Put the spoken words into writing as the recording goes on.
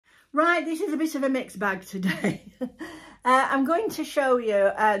Right, this is a bit of a mixed bag today. I'm going to show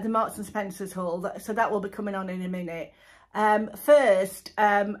you the Marks and Spencer's haul, so that will be coming on in a minute. First,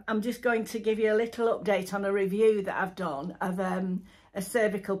 I'm just going to give you a little update on a review that I've done of a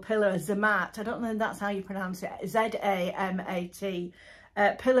cervical pillow, a Zamat. I don't know if that's how you pronounce it, Z-A-M-A-T,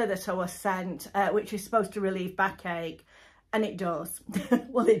 pillow that I was sent, which is supposed to relieve backache, and it does.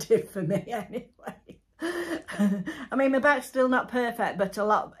 Well, it did for me anyway. I mean, my back's still not perfect, but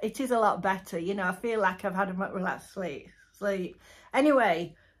it is a lot better. You know, I feel like I've had a relaxed sleep.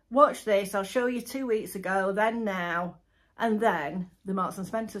 Anyway, watch this. I'll show you 2 weeks ago, then now, and then the Marks and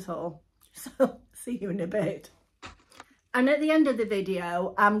Spencer's haul. So, see you in a bit. And at the end of the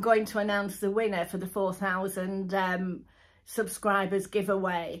video, I'm going to announce the winner for the 4,000 subscribers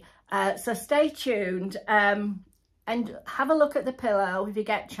giveaway. So stay tuned and have a look at the pillow if you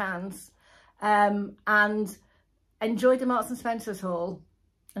get a chance. And enjoy the Marks and Spencer's haul,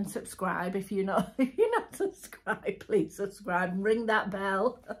 and subscribe if you're not subscribed. Please subscribe and ring that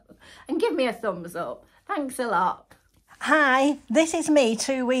bell and give me a thumbs up. Thanks a lot. Hi, this is me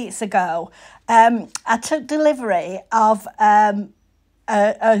 2 weeks ago. I took delivery of a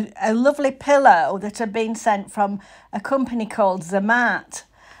lovely pillow that had been sent from a company called Zamat.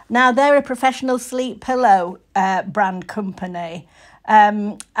 Now, they're a professional sleep pillow brand company.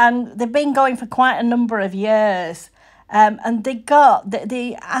 And they've been going for quite a number of years. And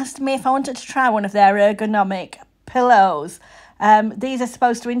they asked me if I wanted to try one of their ergonomic pillows. These are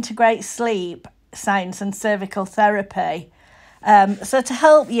supposed to integrate sleep science and cervical therapy. So to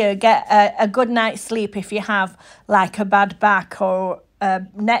help you get a good night's sleep if you have like a bad back or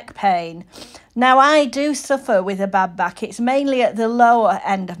neck pain. Now, I do suffer with a bad back. It's mainly at the lower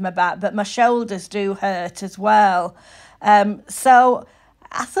end of my back, but my shoulders do hurt as well. So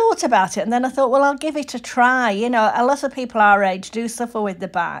I thought about it, and then I thought, well, I'll give it a try. You know, a lot of people our age do suffer with the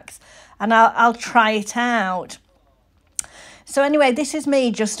backs, and I'll try it out. So anyway, this is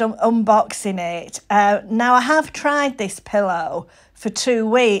me just unboxing it. Now, I have tried this pillow for 2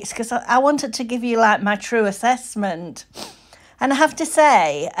 weeks because I wanted to give you like my true assessment. And I have to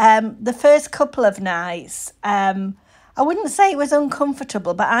say, the first couple of nights, I wouldn't say it was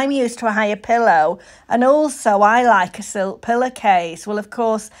uncomfortable, but I'm used to a higher pillow, and also I like a silk pillowcase. Well, of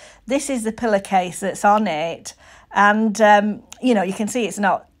course, this is the pillowcase that's on it, and you know, you can see it's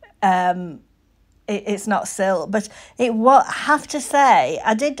not silk, but I have to say,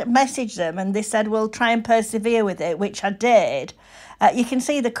 I did message them, and they said, "We'll try and persevere with it," which I did. You can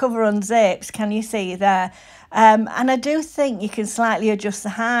see the cover unzips. Can you see there? And I do think you can slightly adjust the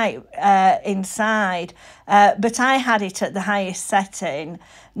height inside, but I had it at the highest setting.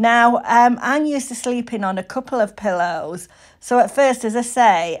 Now, I'm used to sleeping on a couple of pillows, so at first, as I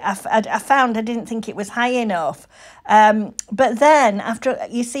say, I found I didn't think it was high enough. But then, after,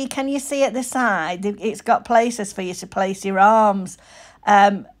 can you see at the side, it's got places for you to place your arms.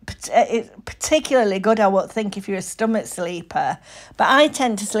 It's particularly good, I would think, if you're a stomach sleeper, but I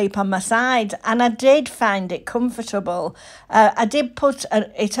tend to sleep on my side, and I did find it comfortable. I did put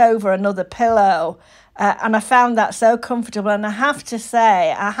it over another pillow, and I found that so comfortable. And I have to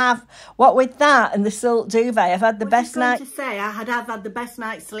say, what with that and the silk duvet, I've had the best night. I've had the best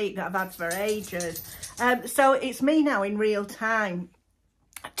night's sleep that I've had for ages. So it's me now in real time,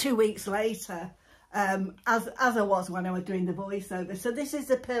 2 weeks later. As I was when I was doing the voiceover. So this is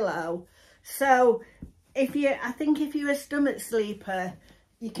the pillow. So I think if you're a stomach sleeper,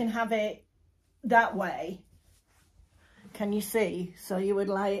 you can have it that way. Can you see? So you would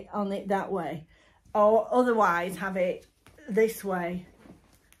lie on it that way, or otherwise have it this way.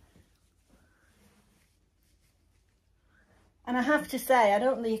 And I have to say, I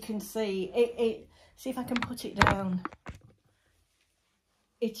don't know if you can see it. See if I can put it down.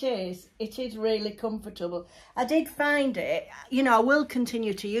 It is really comfortable. I did find it, you know, I will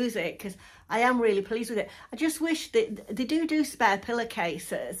continue to use it because I am really pleased with it. I just wish that they do spare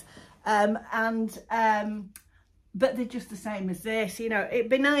pillowcases, but they're just the same as this, you know. It'd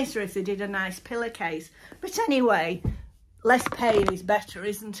be nicer if they did a nice pillowcase. But anyway, less pain is better,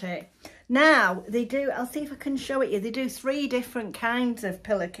 isn't it? Now, they do, I'll see if I can show it you, they do 3 different kinds of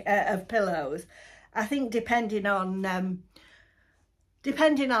pillows. I think depending on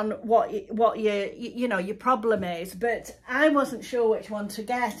what your problem is, but I wasn't sure which one to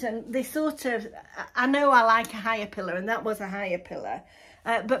get, and they sort of, I know I like a higher pillow, and that was a higher pillow,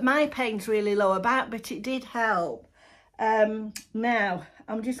 but my pain's really lower back, but it did help. Now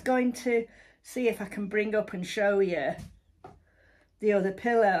I'm just going to see if I can bring up and show you the other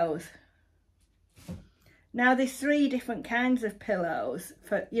pillows. Now there's 3 different kinds of pillows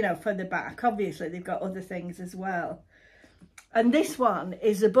for the back. Obviously they've got other things as well. And this one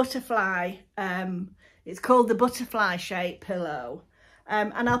is a butterfly. It's called the butterfly shape pillow.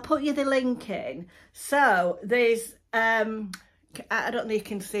 And I'll put you the link in. So there's, I don't know if you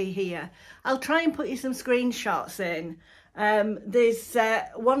can see here. I'll try and put you some screenshots in. There's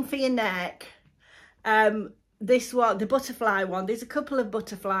one for your neck. This one, the butterfly one, there's a couple of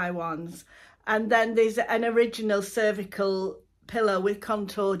butterfly ones. And then there's an original cervical pillow with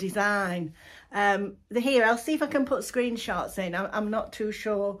contour design. Here, I'll see if I can put screenshots in. I'm not too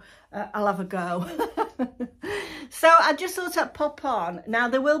sure. I'll have a go. So I just thought I'd pop on. Now,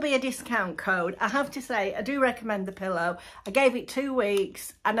 there will be a discount code. I have to say, I do recommend the pillow. I gave it 2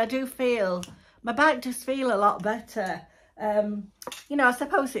 weeks and I do feel, my back does feel a lot better. You know, I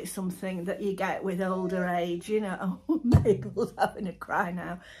suppose it's something that you get with older age, you know. Oh, Mabel's having a cry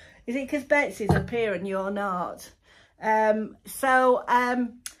now. Is it because Betsy's up here and you're not? I'll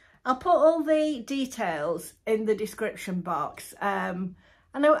put all the details in the description box.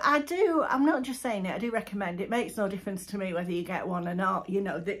 I know I'm not just saying it, I do recommend it. It makes no difference to me whether you get one or not. You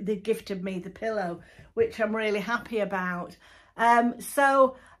know, they gifted me the pillow, which I'm really happy about. I'll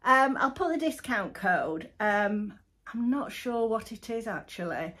put the discount code. I'm not sure what it is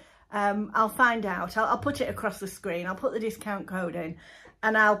actually. I'll find out. I'll put it across the screen. I'll put the discount code in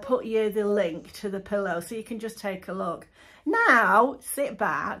and I'll put you the link to the pillow so you can just take a look. Now, sit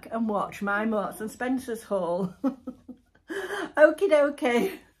back and watch my Marks and Spencer's haul. Okie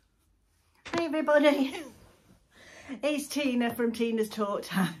dokie. Hi everybody. It's Tina from Tina's Talk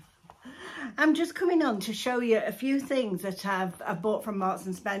Time. I'm just coming on to show you a few things that I've bought from Marks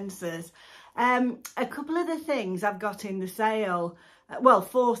and Spencer's. A couple of the things I've got in the sale, well,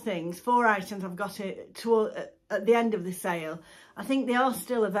 4 items I've got it at the end of the sale. I think they are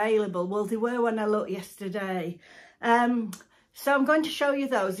still available. Well, they were when I looked yesterday. So I'm going to show you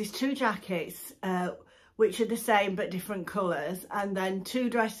those. There's 2 jackets, which are the same but different colours, and then 2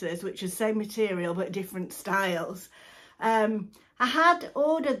 dresses, which are the same material but different styles. I had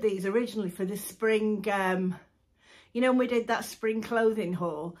ordered these originally for the spring, you know, when we did that spring clothing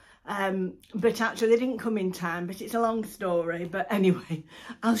haul, but actually they didn't come in time, but it's a long story. But anyway,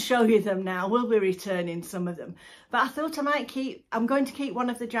 I'll show you them now. We'll be returning some of them, but I thought I'm going to keep one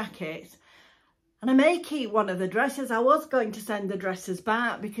of the jackets and I may keep one of the dresses. I was going to send the dresses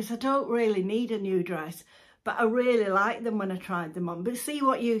back because I don't really need a new dress, but I really liked them when I tried them on. But see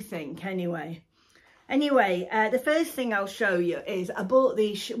what you think anyway. The first thing I'll show you is I bought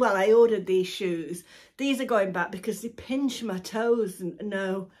these, well, I ordered these shoes. These are going back because they pinch my toes.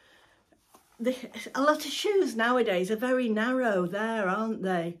 No, a lot of shoes nowadays are very narrow there, aren't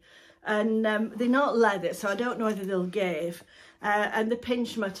they? And they're not leather, so I don't know whether they'll give. And they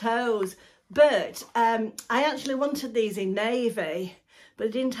pinch my toes. But I actually wanted these in navy, but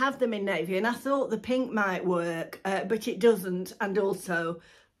I didn't have them in navy. And I thought the pink might work, but it doesn't. And also,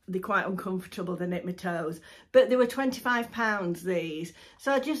 they're quite uncomfortable, they knit my toes. But they were £25, these.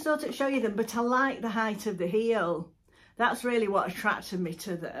 So I just thought I'd show you them. But I like the height of the heel. That's really what attracted me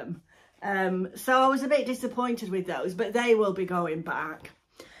to them. So I was a bit disappointed with those, but they will be going back.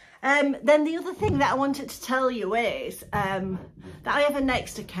 Then the other thing that I wanted to tell you is that I have a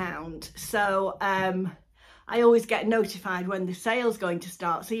Next account. So I always get notified when the sale's going to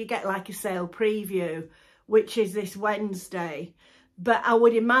start. So you get like a sale preview, which is this Wednesday. But I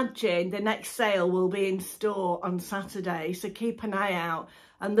would imagine the next sale will be in store on Saturday. So keep an eye out.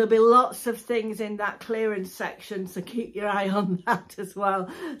 And there'll be lots of things in that clearance section. So keep your eye on that as well.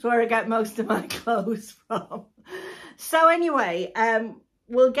 It's where I get most of my clothes from. So anyway,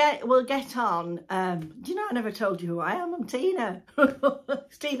 we'll get on. Do you know, I never told you who I am. I'm Tina.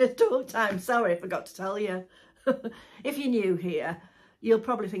 It's Tina's Talk Time. Sorry, I forgot to tell you. If you're new here, you'll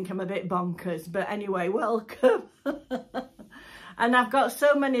probably think I'm a bit bonkers. But anyway, welcome. And I've got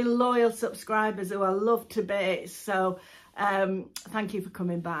so many loyal subscribers who I love to bits. So thank you for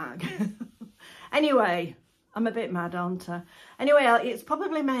coming back. Anyway, I'm a bit mad, aren't I? Anyway, it's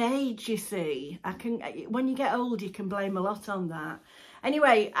probably my age, you see. When you get old, you can blame a lot on that.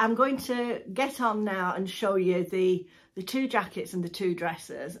 Anyway, I'm going to get on now and show you the 2 jackets and the 2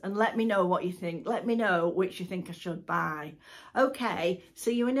 dresses, and let me know what you think. Let me know which you think I should buy. Okay,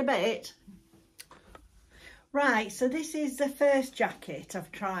 see you in a bit. Right, so this is the first jacket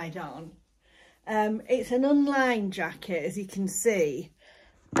I've tried on. It's an unlined jacket, as you can see.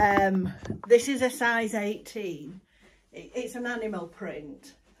 This is a size 18. It's an animal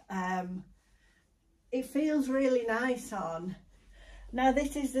print. It feels really nice on. Now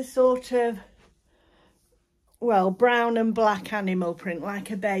this is the sort of, well, brown and black animal print,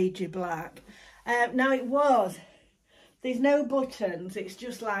 like a beigey black. Now there's no buttons. It's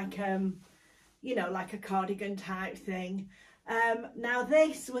just like, you know, like a cardigan type thing. Now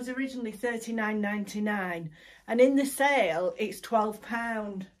this was originally £39.99 and in the sale it's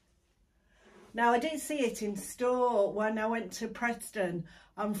 £12. Now I did see it in store when I went to Preston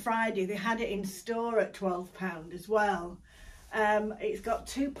on Friday. They had it in store at £12 as well. It's got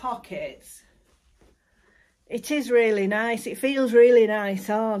 2 pockets. It is really nice. It feels really nice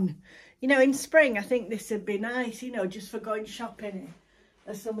on. You know, in spring I think this would be nice, you know, just for going shopping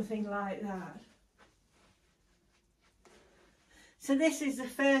or something like that. So this is the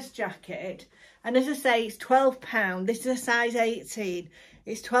first jacket, and as I say, it's £12. This is a size 18.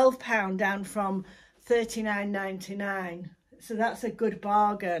 It's £12 down from £39.99. So that's a good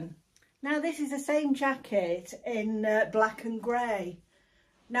bargain. Now this is the same jacket in black and grey.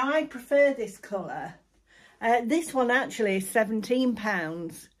 Now I prefer this colour. This one actually is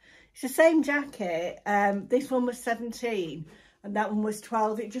 £17. It's the same jacket. This one was 17 and that one was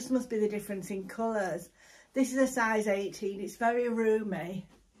 12. It just must be the difference in colours. This is a size 18. It's very roomy.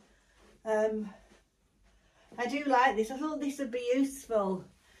 I do like this. I thought this would be useful,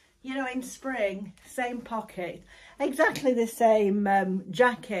 you know, in spring. Same pocket, exactly the same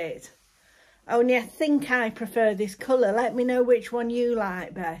jacket, only I think I prefer this colour. Let me know which one you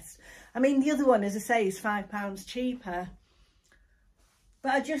like best. I mean, the other one, as I say, is £5 cheaper,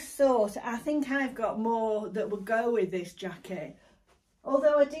 but I just thought, I think I've got more that would go with this jacket,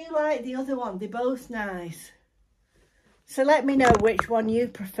 although I do like the other one. They're both nice. So let me know which one you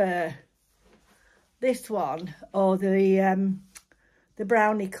prefer, this one or the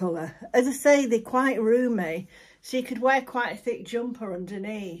brownie colour. As I say, they're quite roomy, so you could wear quite a thick jumper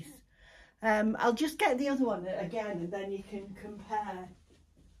underneath. I'll just get the other one again and then you can compare.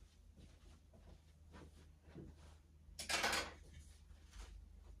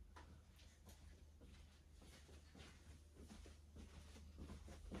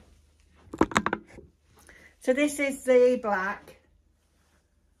 So this is the black.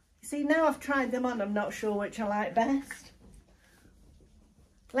 See, now I've tried them on, I'm not sure which I like best.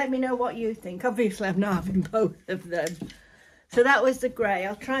 Let me know what you think. Obviously I'm not having both of them. So that was the grey.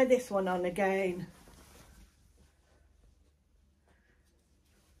 I'll try this one on again.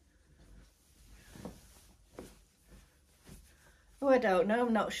 Oh, I don't know.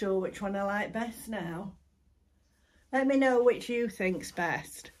 I'm not sure which one I like best now. Let me know which you think's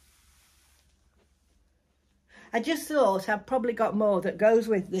best. I just thought I've probably got more that goes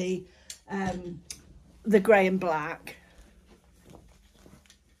with the grey and black.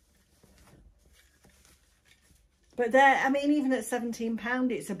 But there, I mean, even at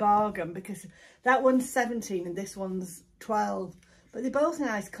 £17, it's a bargain, because that one's 17 and this one's 12. But they're both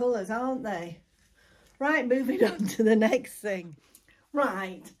nice colours, aren't they? Right, moving on to the next thing.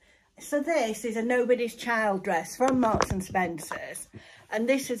 Right, so this is a Nobody's Child dress from Marks and Spencer's, and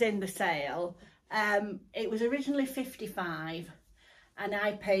this is in the sale. It was originally 55 and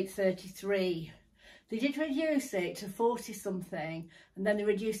I paid 33. They did reduce it to 40 something and then they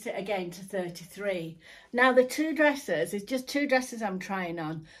reduced it again to 33. Now the two dresses, it's just two dresses I'm trying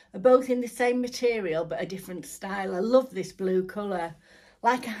on, are both in the same material but a different style. I love this blue colour,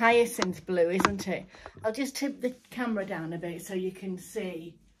 like a hyacinth blue, isn't it? I'll just tip the camera down a bit so you can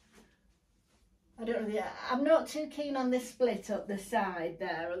see. I don't know, I'm not too keen on this split up the side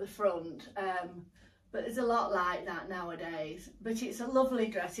there or the front, but there's a lot like that nowadays. But it's a lovely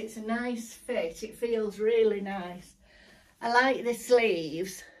dress, it's a nice fit, it feels really nice. I like the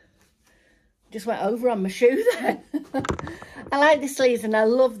sleeves. Just went over on my shoe then. I like the sleeves and I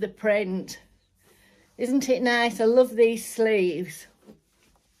love the print. Isn't it nice? I love these sleeves.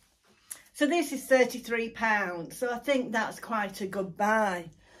 So this is £33, so I think that's quite a good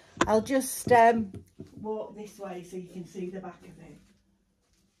buy. I'll just walk this way so you can see the back of it.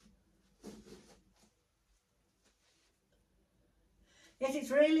 Yes,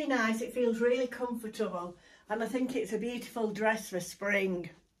 it's really nice, it feels really comfortable, and I think it's a beautiful dress for spring.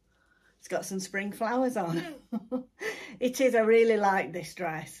 It's got some spring flowers on. It is, I really like this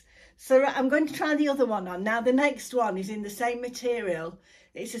dress. So I'm going to try the other one on. Now the next one is in the same material.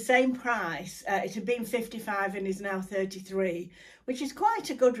 It's the same price. It had been 55 and is now 33, which is quite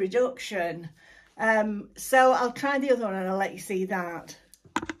a good reduction. So I'll try the other one and I'll let you see that.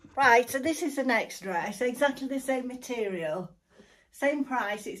 Right, so this is the next dress, exactly the same material, same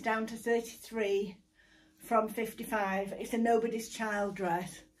price. It's down to 33 from 55. It's a Nobody's Child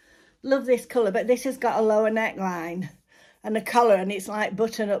dress. Love this colour, but this has got a lower neckline and a collar, and it's like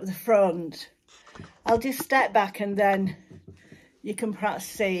button up the front. I'll just step back and then you can perhaps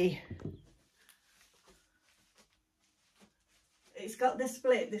see. It's got the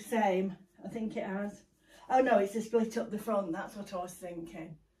split the same, I think it has. Oh no, it's a split up the front, that's what I was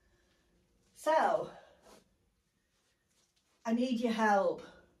thinking. So, I need your help.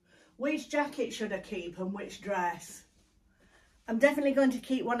 Which jacket should I keep and which dress? I'm definitely going to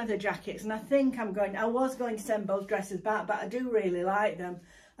keep one of the jackets, and I think I was going to send both dresses back, but I do really like them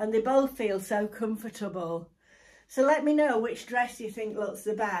and they both feel so comfortable. So let me know which dress you think looks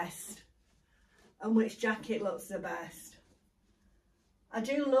the best and which jacket looks the best. I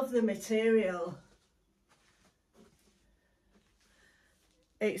do love the material.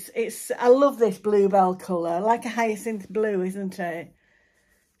 I love this bluebell colour, like a hyacinth blue, isn't it?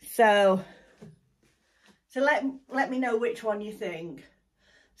 So let me know which one you think.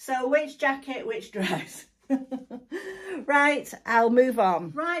 So which jacket, which dress? Right, I'll move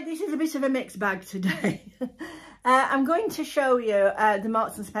on. Right, this is a bit of a mixed bag today. I'm going to show you the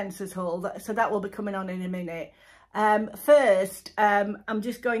Marks and Spencer's haul, so that will be coming on in a minute. First, I'm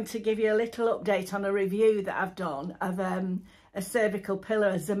just going to give you a little update on a review that I've done of a cervical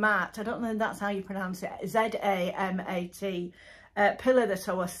pillow, a Zamat. I don't know if that's how you pronounce it, Z-A-M-A-T. Pillow that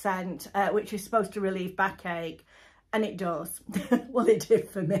I was sent, which is supposed to relieve backache, and it does. Well, it did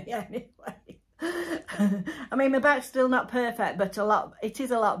for me anyway. I mean, my back's still not perfect, but it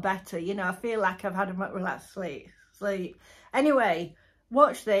is a lot better. You know, I feel like I've had a relaxed sleep. Anyway,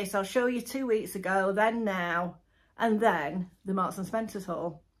 watch this. I'll show you 2 weeks ago, then now, and then the Marks and Spencer's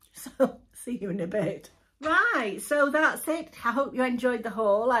haul. So see you in a bit. Right, so that's it. I hope you enjoyed the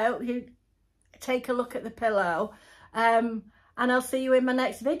haul. I hope you take a look at the pillow. And I'll see you in my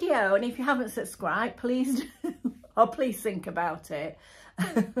next video. And if you haven't subscribed, please do. Or please think about it.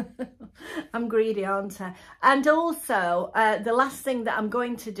 I'm greedy, aren't I? And also, the last thing that I'm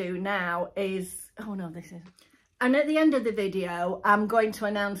going to do now is... Oh, no, this is... And at the end of the video, I'm going to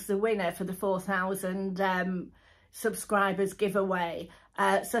announce the winner for the 4,000 subscribers giveaway.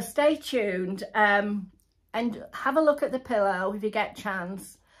 So stay tuned and have a look at the pillow if you get a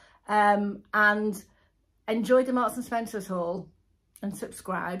chance. And enjoy the Marks and Spencer's haul, and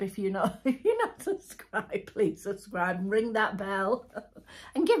subscribe if you're not subscribed. Please subscribe and ring that bell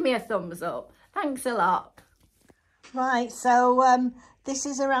and give me a thumbs up. Thanks a lot. Right, so this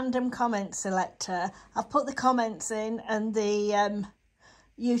is a random comment selector. I've put the comments in and the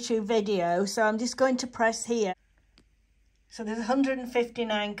YouTube video, so I'm just going to press here. So there's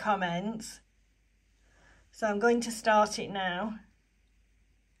 159 comments, so I'm going to start it now.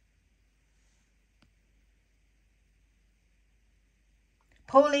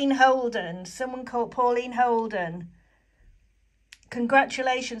 Pauline Holden, someone called Pauline Holden.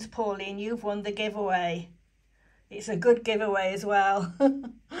 Congratulations, Pauline, you've won the giveaway. It's a good giveaway as well.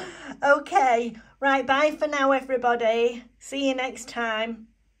 Okay, right, bye for now, everybody. See you next time.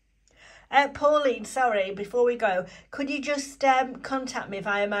 Pauline, sorry, before we go, could you just contact me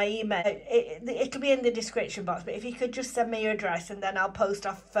via my email? It'll be in the description box, but if you could just send me your address and then I'll post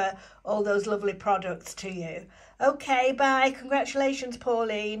off all those lovely products to you. Okay, bye. Congratulations,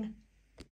 Pauline.